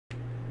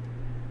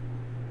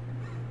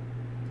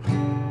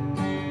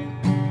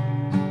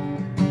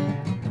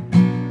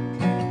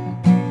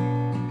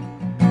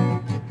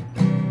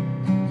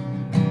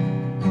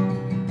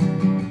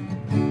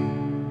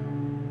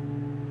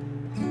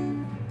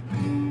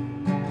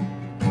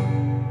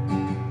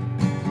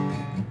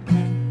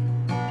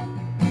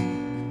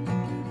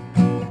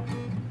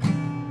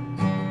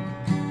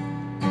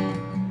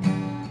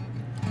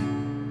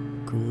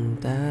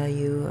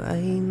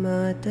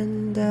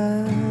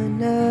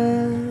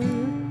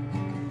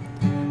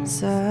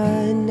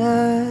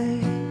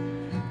Sana'y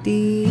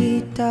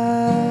di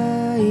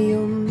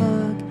tayo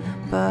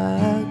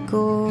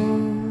magbago,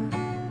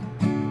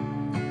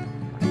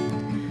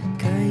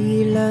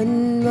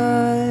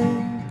 kailanman,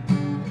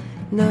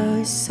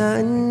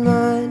 nasaan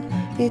man,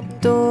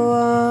 ito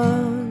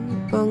ang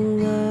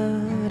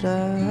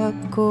pangarap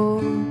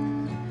ko.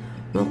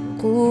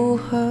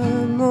 Makuha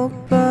mo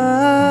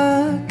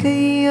ba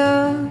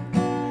kaya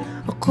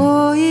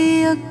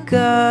ako'y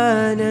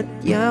agad at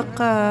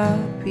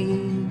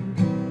yakapin?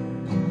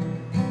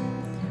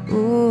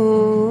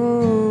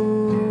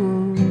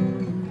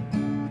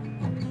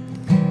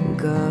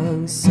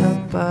 Hanggang sa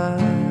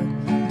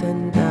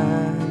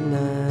pagtanda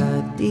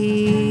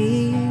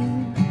natin,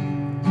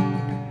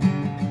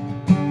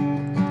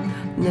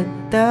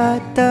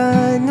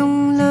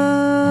 nagtatanong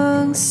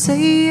lang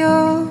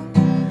sa'yo,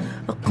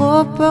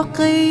 ako pa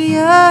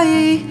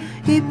kaya'y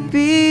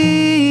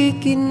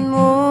ibigin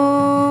mo?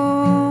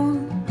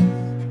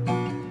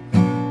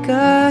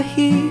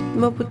 Kahit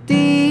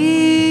maputi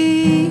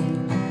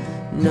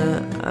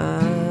na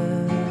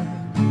ang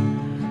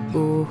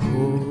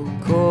buhok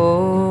ko,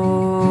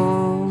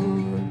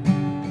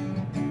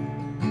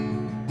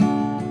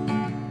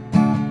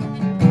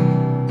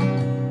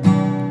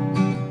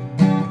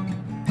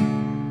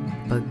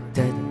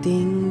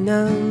 pagdating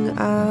ng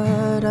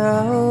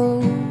araw,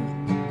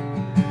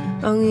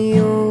 ang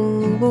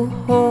iyong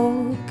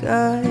buhok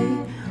ay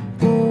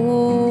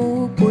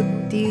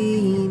puputi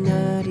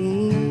na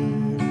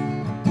rin.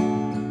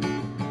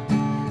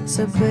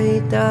 Sabay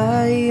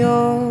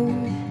tayong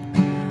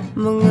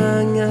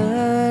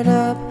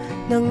mangangarap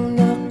ng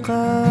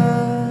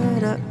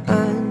nakaraan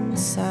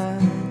sa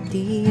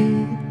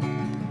atin.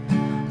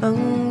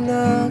 Ang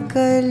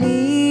nakalipas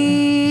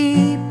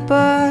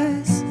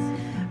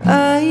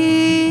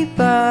ay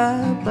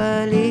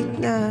babalik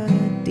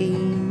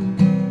natin.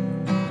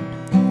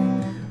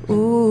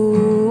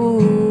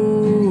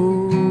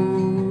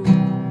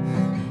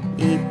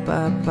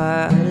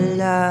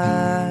 Ipapaalala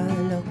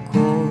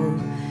ko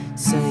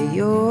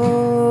sa'yo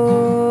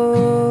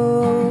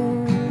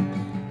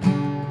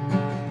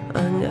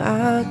ang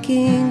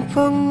aking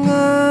pangako,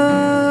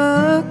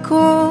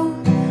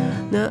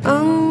 na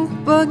ang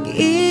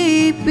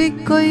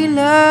pag-ibig ko'y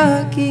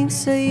laging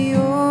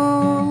sa'yo.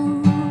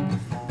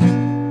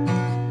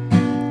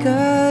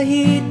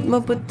 Kahit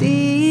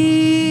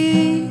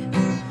maputi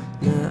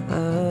na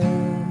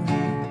ang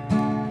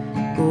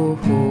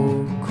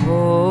buhok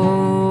ko,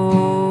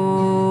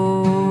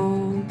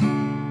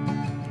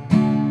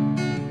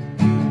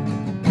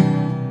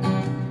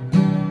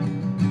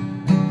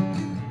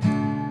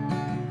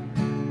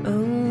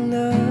 ang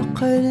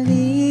nakalipas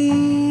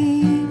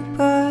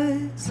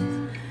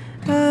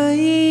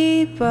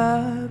ay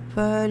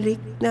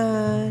babalik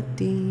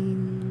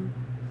natin.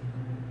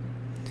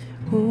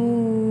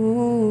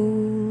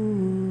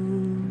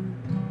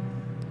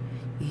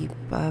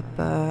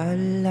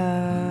 Ipapaalala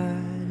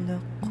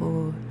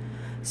ko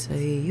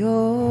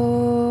sa'yo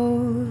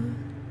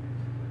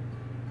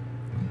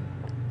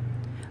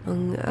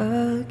ang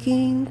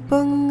aking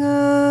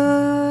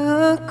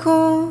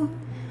pangako,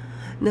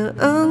 na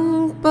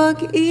ang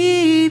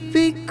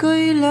pag-ibig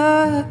ko'y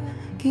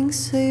laging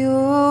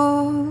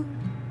sa'yo.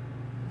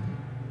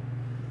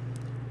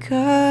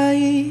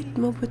 Kahit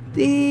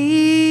maputi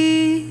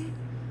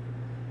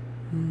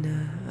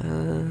na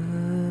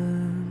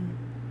ang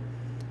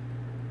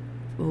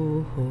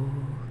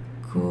buhok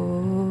ko.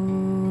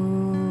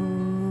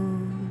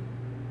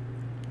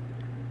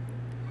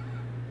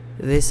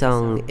 This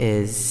song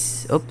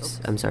is,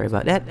 I'm sorry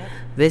about that.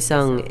 This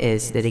song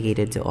is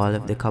dedicated to all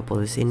of the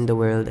couples in the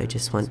world. I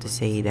just want to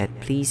say that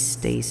please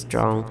stay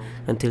strong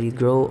until you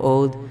grow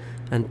old,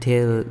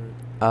 until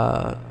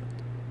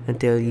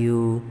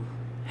you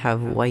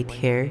have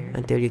white hair,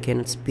 until you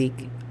cannot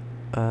speak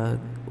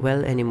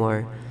well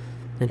anymore,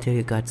 until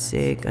you got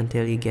sick,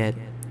 until you get,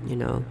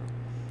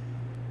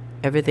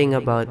 everything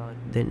about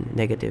the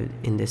negative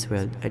in this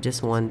world. I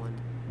just want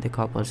the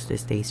couples to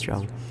stay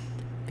strong,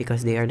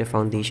 because they are the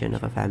foundation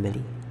of a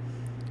family.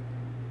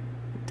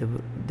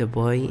 The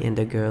boy and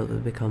the girl will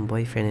become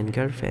boyfriend and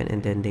girlfriend,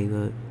 and then they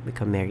will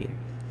become married.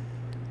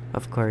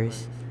 Of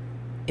course,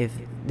 if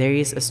there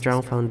is a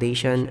strong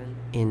foundation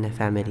in a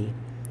family,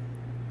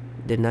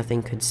 then nothing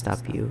could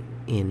stop you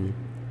in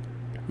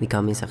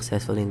becoming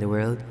successful in the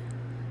world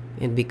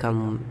and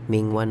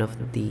becoming one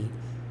of the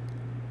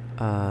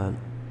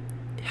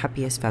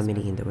happiest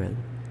family in the world.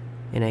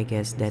 And I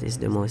guess that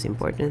is the most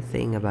important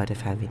thing about a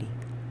family: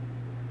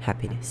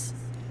 happiness.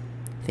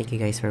 Thank you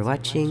guys for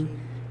watching,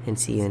 and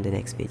see you in the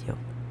next video.